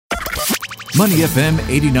Money FM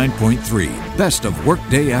 89.3, best of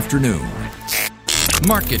workday afternoon.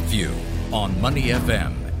 Market View on Money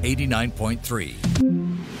FM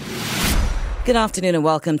 89.3. Good afternoon and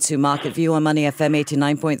welcome to Market View on Money FM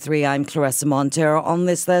 89.3. I'm Clarissa Montero on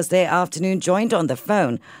this Thursday afternoon, joined on the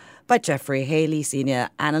phone by Jeffrey Haley, Senior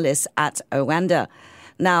Analyst at Owanda.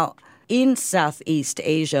 Now, in Southeast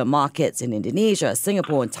Asia, markets in Indonesia,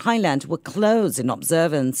 Singapore and Thailand were closed in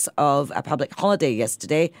observance of a public holiday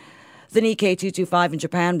yesterday. The Nikkei 225 in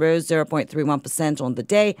Japan rose 0.31% on the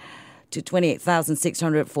day to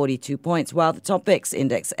 28,642 points, while the Topix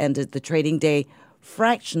index ended the trading day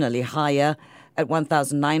fractionally higher at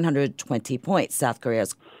 1,920 points. South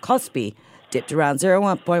Korea's Kospi dipped around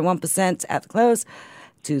 0.1% at the close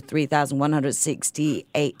to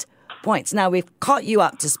 3,168 points. Now, we've caught you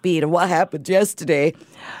up to speed on what happened yesterday.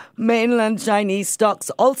 Mainland Chinese stocks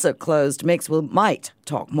also closed. We might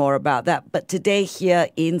talk more about that. But today here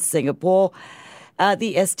in Singapore,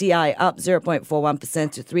 the STI up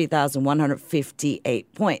 0.41% to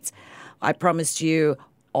 3,158 points. I promised you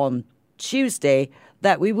on Tuesday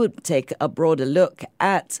that we would take a broader look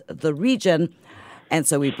at the region. And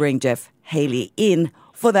so we bring Jeff Haley in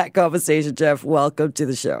for that conversation. Jeff, welcome to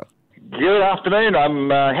the show. Good afternoon. I'm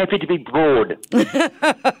happy to be broad.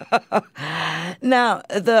 Now,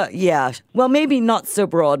 maybe not so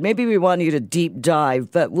broad. Maybe we want you to deep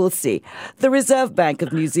dive, but we'll see. The Reserve Bank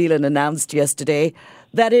of New Zealand announced yesterday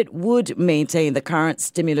that it would maintain the current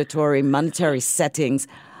stimulatory monetary settings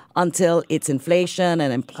until its inflation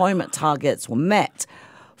and employment targets were met.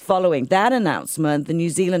 Following that announcement, the New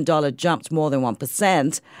Zealand dollar jumped more than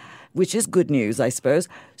 1%, which is good news, I suppose,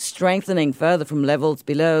 strengthening further from levels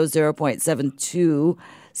below 0.72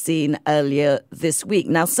 seen earlier this week.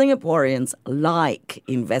 Now, Singaporeans like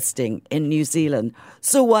investing in New Zealand.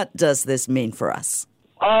 So what does this mean for us?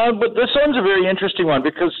 But this one's a very interesting one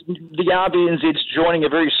because the RBNZ's joining a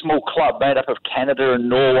very small club made up of Canada and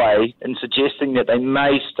Norway and suggesting that they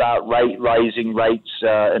may start raising rates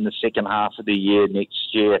in the second half of the year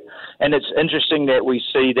next year. And it's interesting that we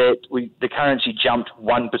see that the currency jumped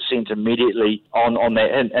 1% immediately on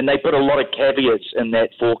that. And they put a lot of caveats in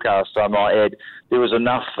that forecast, I might add. There was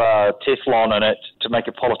enough Teflon in it to make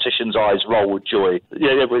a politician's eyes roll with joy.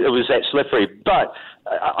 Yeah, it was that slippery. But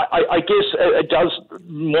I guess it does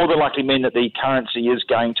more than likely mean that the currency is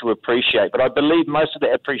going to appreciate. But I believe most of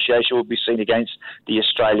that appreciation will be seen against the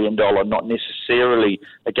Australian dollar, not necessarily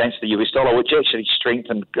against the US dollar, which actually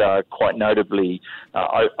strengthened quite notably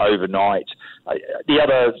overnight. The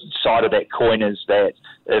other side of that coin is that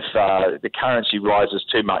if the currency rises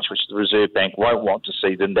too much, which the Reserve Bank won't want to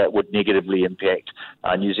see, then that would negatively impact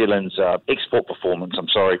New Zealand's export performance.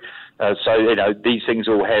 So, these things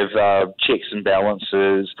will have checks and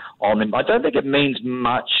balances on them. I don't think it means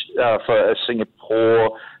much for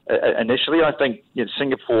Singapore initially. I think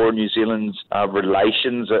Singapore and New Zealand's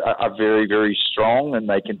relations are very, very strong, and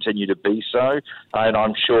they continue to be so. And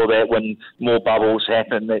I'm sure that when more bubbles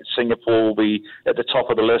happen, that Singapore will be at the top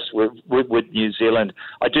of the list with New Zealand.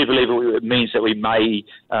 I do believe it means that we may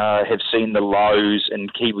have seen the lows in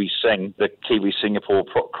the Kiwi-Singapore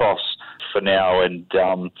cross for now, and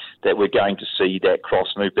that we're going to see that cross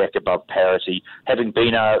move back above parity, having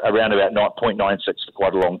been around about 0.96 for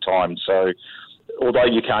quite a long time. So although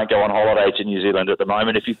you can't go on holiday to New Zealand at the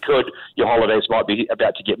moment, if you could, your holidays might be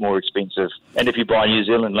about to get more expensive. And if you buy New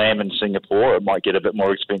Zealand lamb in Singapore, it might get a bit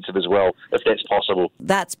more expensive as well, if that's possible.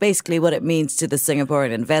 That's basically what it means to the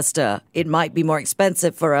Singaporean investor. It might be more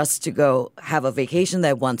expensive for us to go have a vacation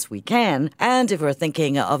there once we can. And if we're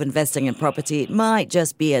thinking of investing in property, it might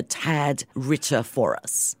just be a tad richer for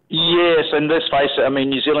us. Yes, and let's face it,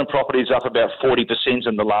 New Zealand property is up about 40%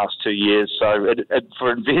 in the last 2 years. So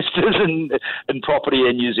for investors in property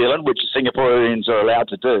in New Zealand, which Singaporeans are allowed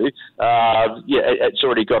to do, it's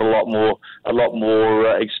already got a lot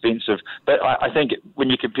more expensive. But I think when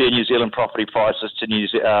you compare New Zealand property prices to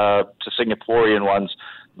Singaporean ones,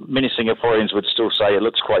 many Singaporeans would still say it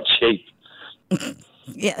looks quite cheap.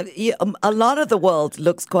 Yeah, a lot of the world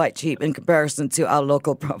looks quite cheap in comparison to our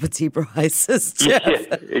local property prices, Jeff.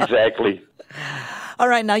 Yeah, exactly. All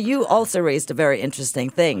right, now you also raised a very interesting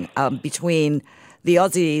thing between the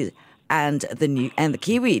Aussie and the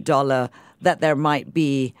Kiwi dollar, that there might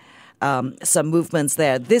be some movements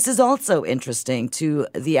there. This is also interesting to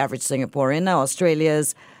the average Singaporean. Now,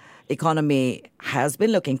 Australia's economy has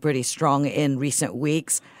been looking pretty strong in recent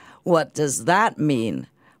weeks. What does that mean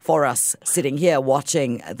for us sitting here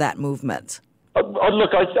watching that movement?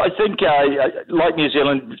 Look, I think, like New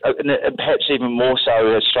Zealand, perhaps even more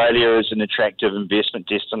so, Australia is an attractive investment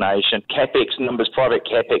destination. CapEx numbers, private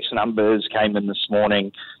CapEx numbers came in this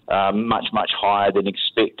morning much, much higher than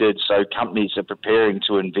expected. So companies are preparing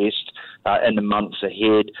to invest in the months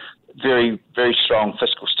ahead. Very, very strong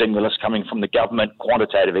fiscal stimulus coming from the government,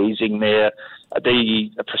 quantitative easing there. The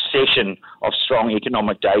procession of strong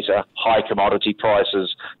economic data, high commodity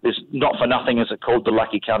prices. There's not for nothing is it called the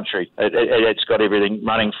lucky country. It's got everything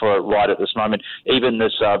running for it right at this moment. Even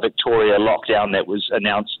this Victoria lockdown that was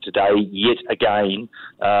announced today, yet again,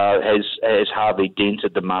 has hardly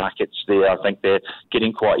dented the markets there. I think they're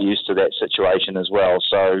getting quite used to that situation as well.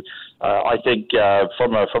 So I think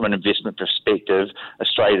from an investment perspective,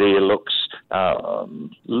 Australia looks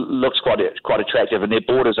quite attractive, and their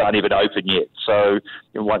borders aren't even open yet. So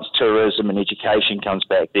once tourism and education comes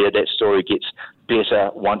back there, that story gets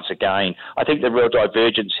better once again. I think the real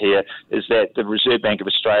divergence here is that the Reserve Bank of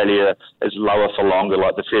Australia is lower for longer,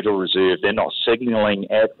 like the Federal Reserve. They're not signalling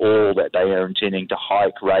at all that they are intending to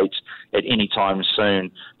hike rates at any time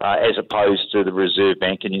soon, as opposed to the Reserve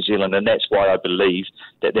Bank in New Zealand. And that's why I believe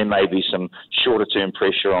that there may be some shorter-term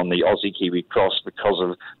pressure on the Aussie-Kiwi cross because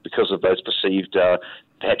of those perceived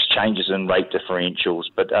perhaps changes in rate differentials.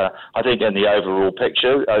 But I think in the overall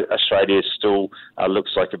picture, Australia still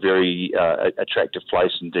looks like a very attractive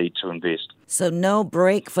place indeed to invest. So no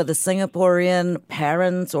break for the Singaporean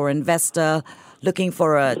parent or investor looking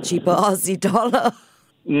for a cheaper Aussie dollar?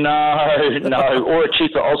 No, or a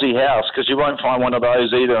cheaper Aussie house, because you won't find one of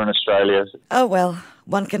those either in Australia. Oh, well,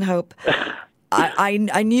 one can hope.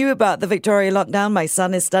 I knew about the Victoria lockdown. My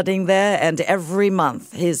son is studying there, and every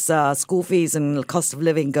month his school fees and cost of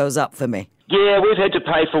living goes up for me. Yeah, we've had to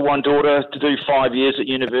pay for one daughter to do 5 years at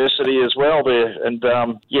university as well there. And,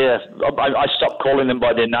 I stopped calling them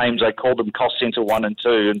by their names. I called them cost centre 1 and 2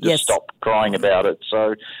 and just stopped crying about it.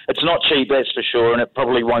 So it's not cheap, that's for sure, and it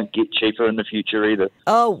probably won't get cheaper in the future either.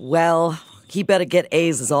 Oh, well, he better get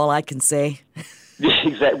A's is all I can say. Yeah,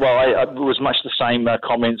 exactly. Well, it was much the same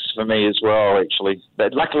comments for me as well, actually.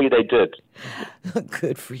 But luckily they did.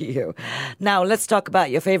 Good for you. Now, let's talk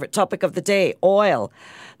about your favorite topic of the day, oil.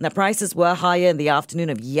 Now, prices were higher in the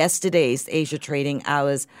afternoon of yesterday's Asia trading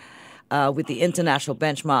hours with the international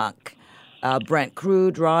benchmark Brent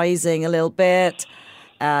crude rising a little bit.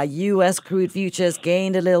 U.S. crude futures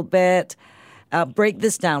gained a little bit. Break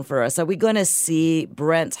this down for us. Are we going to see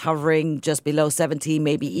Brent hovering just below 70,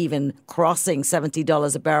 maybe even crossing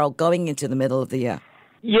 $70 a barrel going into the middle of the year?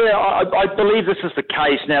 Yeah, I believe this is the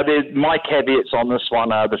case. Now, my caveats on this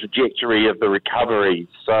one are the trajectory of the recovery.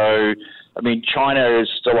 So, I mean, China is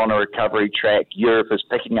still on a recovery track. Europe is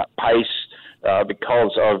picking up pace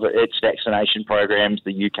because of its vaccination programs.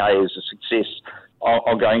 The UK is a success.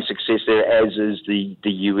 Ongoing success there, as is the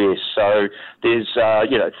US. So there's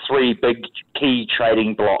 3 big key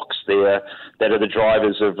trading blocks there that are the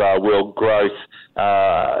drivers of world growth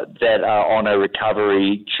that are on a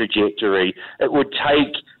recovery trajectory. It would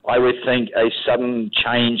take, I would think, a sudden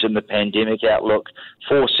change in the pandemic outlook,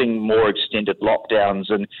 forcing more extended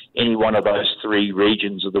lockdowns in any one of those 3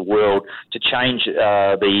 regions of the world to change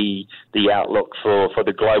the outlook for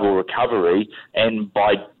the global recovery, and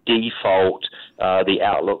by default the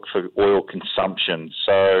outlook for oil consumption.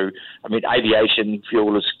 So, I mean, aviation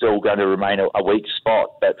fuel is still going to remain a weak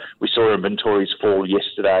spot, but we saw inventories fall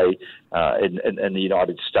yesterday in the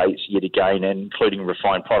United States yet again, including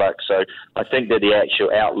refined products. So I think that the actual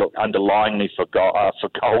outlook underlyingly for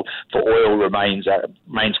oil remains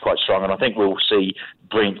quite strong, and I think we'll see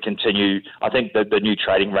Brent continue. I think that the new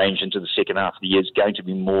trading range into the second half of the year is going to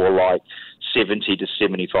be more like $70 to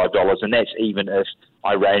 $75, and that's even if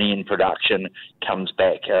Iranian production comes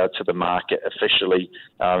back to the market officially,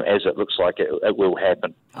 as it looks like it will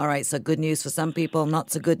happen. All right, so good news for some people,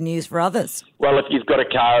 not so good news for others. Well, if you've got a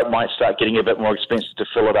car, it might start getting a bit more expensive to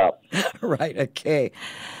fill it up. Right, okay.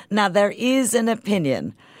 Now, there is an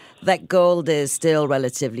opinion that gold is still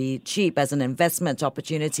relatively cheap as an investment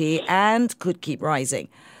opportunity and could keep rising.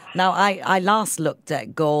 Now, I last looked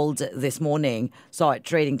at gold this morning, saw it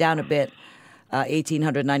trading down a bit,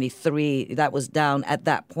 1,893. That was down at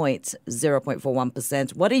that point,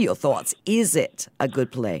 0.41%. What are your thoughts? Is it a good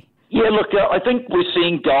play? Yeah, look, I think we're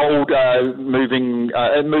seeing gold it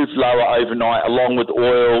moved lower overnight along with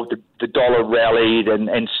oil. The dollar rallied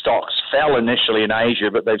and stocks fell initially in Asia,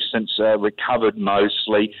 but they've since recovered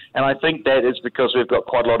mostly. And I think that is because we've got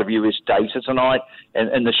quite a lot of US data tonight. And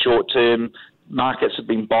in the short term, markets have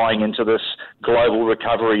been buying into this global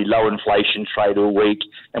recovery, low inflation trade all week,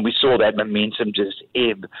 and we saw that momentum just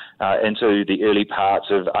ebb into the early parts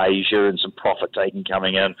of Asia and some profit taking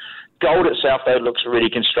coming in. Gold itself, though, looks really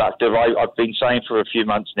constructive. I've been saying for a few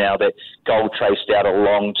months now that gold traced out a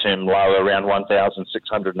long-term low around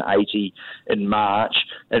 1,680 in March,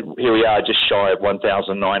 and here we are just shy of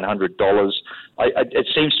 $1,900. It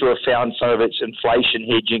seems to have found some of its inflation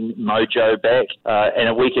hedging mojo back, and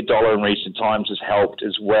a weaker dollar in recent times has helped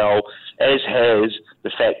as well, as has the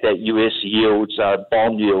fact that US yields,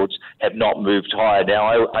 bond yields, have not moved higher.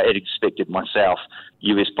 Now, I had expected myself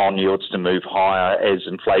US bond yields to move higher as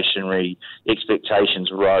inflationary expectations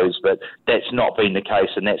rose, but that's not been the case,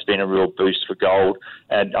 and that's been a real boost for gold.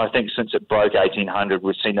 And I think since it broke 1,800,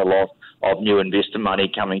 we've seen a lot of new investor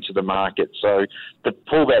money coming to the market. So the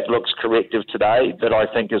pullback looks corrective today, but I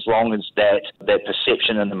think as long as that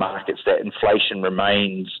perception in the markets that inflation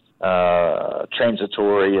remains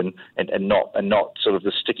transitory and not sort of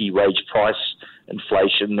the sticky wage price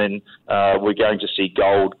inflation, then we're going to see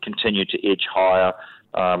gold continue to edge higher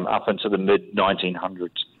up into the mid-1900s.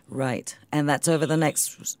 Right. And that's over the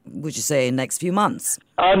next, would you say, next few months?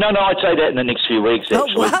 No, I'd say that in the next few weeks,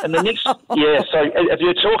 actually. Oh, wow. In the next, so if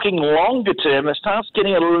you're talking longer term, it starts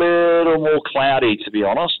getting a little more cloudy, to be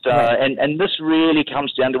honest. Right. And this really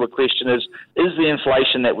comes down to a question is the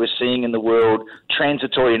inflation that we're seeing in the world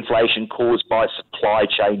transitory inflation caused by supply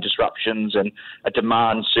chain disruptions and a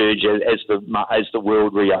demand surge as the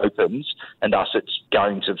world reopens, and thus it's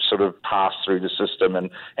going to sort of pass through the system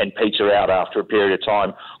and peter out after a period of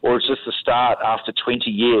time? Or is this the start after 20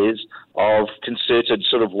 years of concerted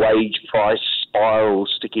sort of wage price spiral,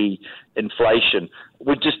 sticky inflation?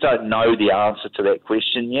 We just don't know the answer to that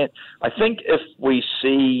question yet. I think if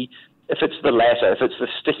it's the latter, if it's the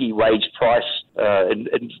sticky wage price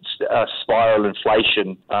spiral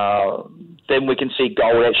inflation, then we can see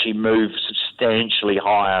gold actually move substantially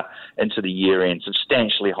higher into the year end,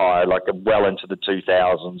 substantially higher, like well into the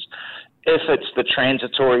 2000s. If it's the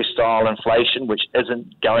transitory style inflation, which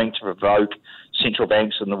isn't going to provoke central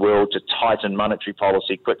banks in the world to tighten monetary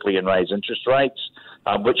policy quickly and raise interest rates,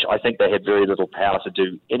 which I think they have very little power to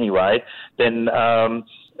do anyway, then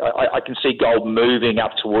I can see gold moving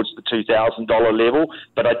up towards the $2,000 level,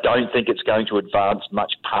 but I don't think it's going to advance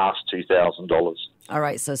much past $2,000. All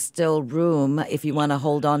right, so still room if you want to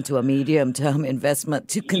hold on to a medium-term investment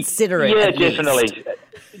to consider it. Yeah, definitely.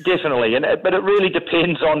 Definitely, but it really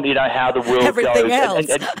depends on how the world Everything goes.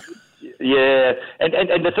 Else.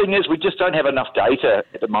 And the thing is, we just don't have enough data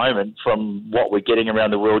at the moment from what we're getting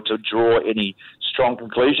around the world to draw any strong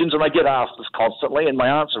conclusions. And I get asked this constantly, and my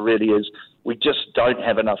answer really is we just don't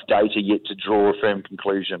have enough data yet to draw a firm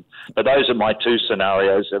conclusion. But those are my two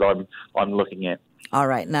scenarios that I'm looking at. All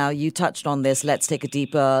right, now you touched on this. Let's take a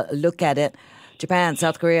deeper look at it. Japan,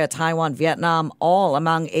 South Korea, Taiwan, Vietnam, all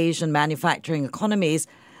among Asian manufacturing economies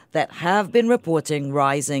that have been reporting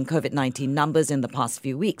rising COVID-19 numbers in the past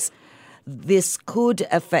few weeks. This could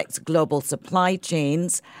affect global supply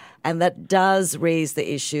chains, and that does raise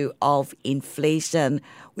the issue of inflation,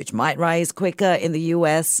 which might rise quicker in the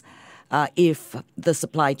U.S. If the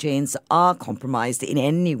supply chains are compromised in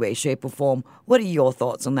any way, shape or form. What are your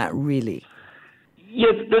thoughts on that, really?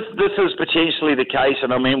 Yeah, this is potentially the case,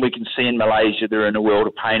 and I mean we can see in Malaysia they're in a world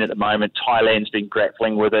of pain at the moment. Thailand's been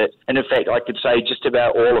grappling with it, and in fact I could say just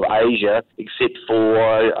about all of Asia, except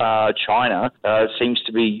for China, seems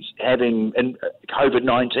to be having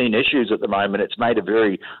COVID-19 issues at the moment. It's made a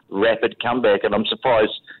very rapid comeback, and I'm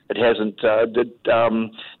surprised it hasn't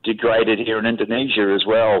degraded here in Indonesia as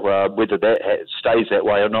well. Whether that stays that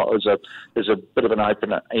way or not is a bit of an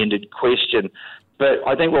open-ended question. But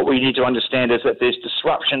I think what we need to understand is that there's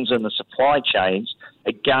disruptions in the supply chains.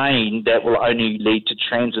 Again, that will only lead to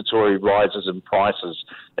transitory rises in prices.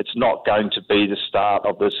 It's not going to be the start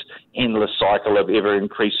of this endless cycle of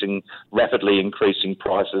rapidly increasing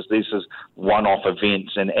prices. This is one-off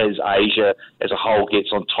events, and as Asia as a whole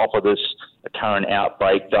gets on top of this current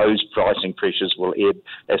outbreak, those pricing pressures will ebb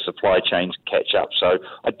as supply chains catch up. So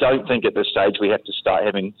I don't think at this stage we have to start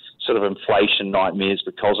having sort of inflation nightmares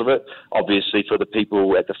because of it. Obviously, for the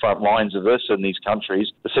people at the front lines of this in these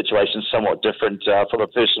countries, the situation is somewhat different from a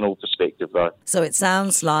personal perspective, though. So it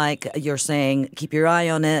sounds like you're saying keep your eye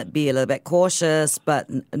on it, be a little bit cautious, but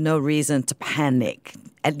no reason to panic,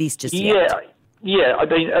 at least just yet. Yeah, I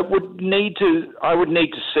mean, I would need to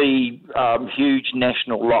see huge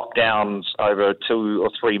national lockdowns over 2 or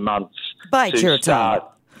 3 months Bite to your start.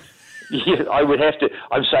 Yeah, I would have to.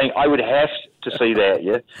 I'm saying I would have to see that.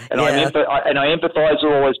 Yeah, and I empathise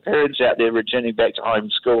with all those parents out there returning back to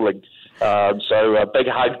homeschooling. So a big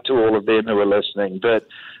hug to all of them who are listening. But,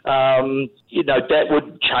 that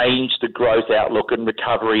would change the growth outlook and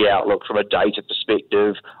recovery outlook from a data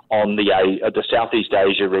perspective on the Southeast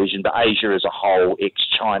Asia region, but Asia as a whole,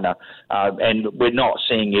 ex-China. And we're not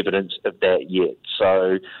seeing evidence of that yet.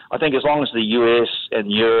 So I think as long as the US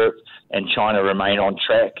and Europe and China remain on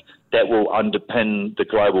track, that will underpin the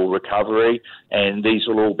global recovery, and these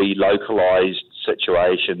will all be localized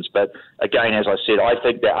situations. But again, as I said, I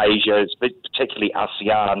think that Asia, particularly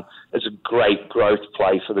ASEAN, is a great growth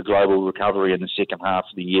play for the global recovery in the second half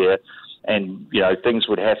of the year. And, things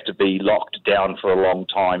would have to be locked down for a long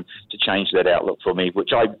time to change that outlook for me,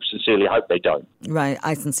 which I sincerely hope they don't. Right.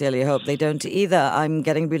 I sincerely hope they don't either. I'm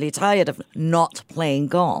getting really tired of not playing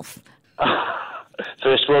golf.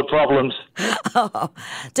 First world problems. Oh,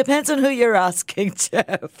 depends on who you're asking,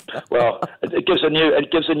 Jeff. Well, it gives a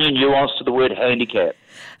new nuance to the word handicap.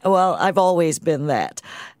 Well, I've always been that,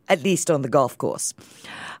 at least on the golf course.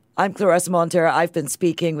 I'm Clarissa Montero. I've been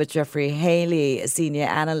speaking with Jeffrey Haley, senior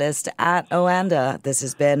analyst at Oanda. This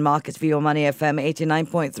has been Market View on Money FM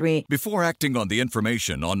 89.3. Before acting on the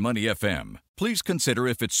information on Money FM, please consider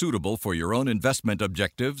if it's suitable for your own investment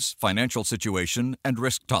objectives, financial situation, and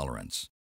risk tolerance.